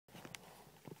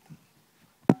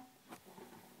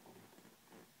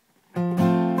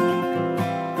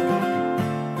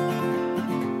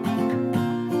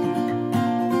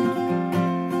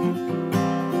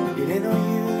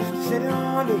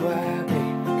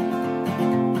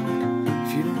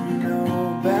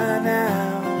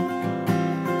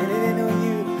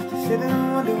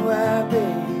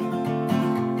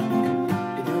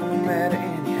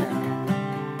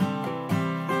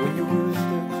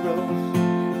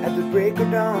break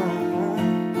of dawn.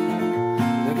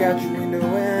 Look out your window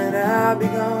and I'll be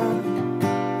gone.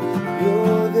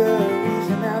 You're the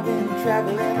reason I've been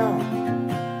traveling on,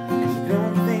 so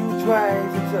don't think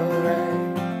twice, it's alright.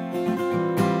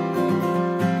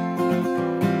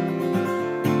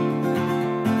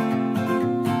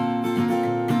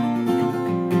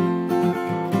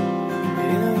 It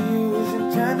ain't no use in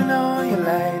turning on your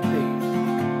light, babe,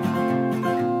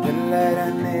 the light I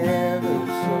never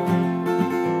saw.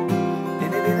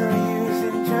 And it ain't no use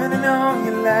in turning on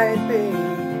your light, babe,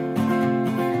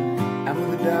 I'm on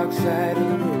the dark side of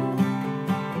the road.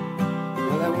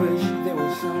 Well, I wish there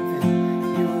was something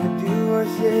you would do or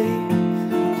say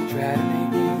to try to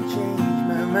make me change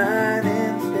my mind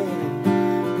and stay.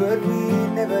 But we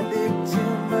never did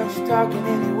too much talking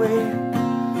anyway,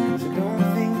 so don't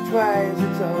think twice,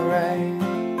 it's alright.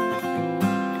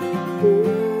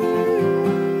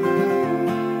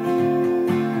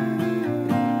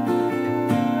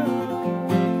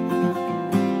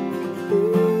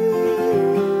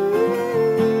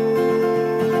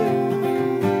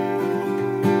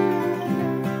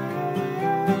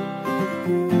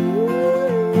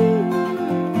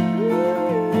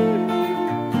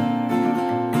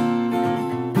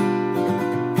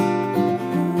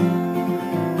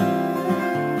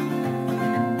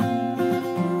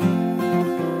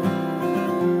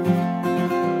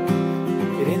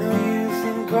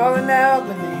 Calling out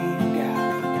my name, gal,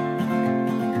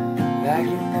 like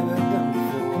you never done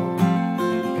before.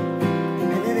 And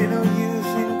it ain't no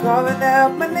use in calling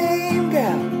out my name,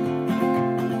 gal,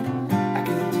 I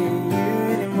can't hear you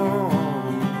anymore.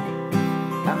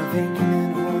 I'm thinking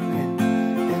and wondering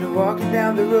and walking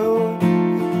down the road.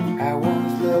 I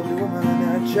once loved a woman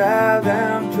and a child,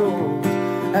 I'm told.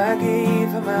 I gave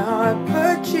her my heart,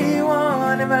 but she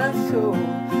wanted my soul.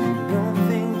 Don't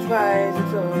think twice,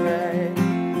 it's alright.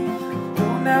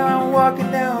 Now I'm walking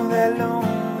down that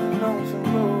lonesome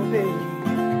road, babe.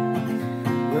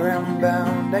 Where I'm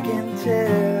bound, I can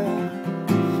tell.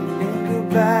 And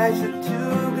goodbye's a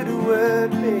too good a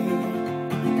word, babe.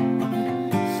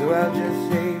 So I'll just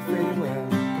say farewell.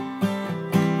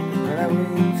 But I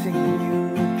wait seeing you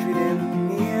treated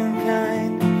me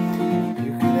unkind.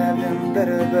 You could have done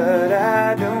better, but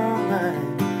I don't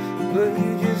mind. But you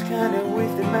just kinda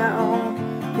wasted my own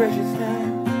precious time.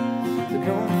 So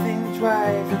don't think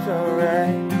twice, it's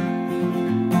alright.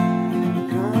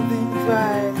 Don't think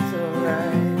twice.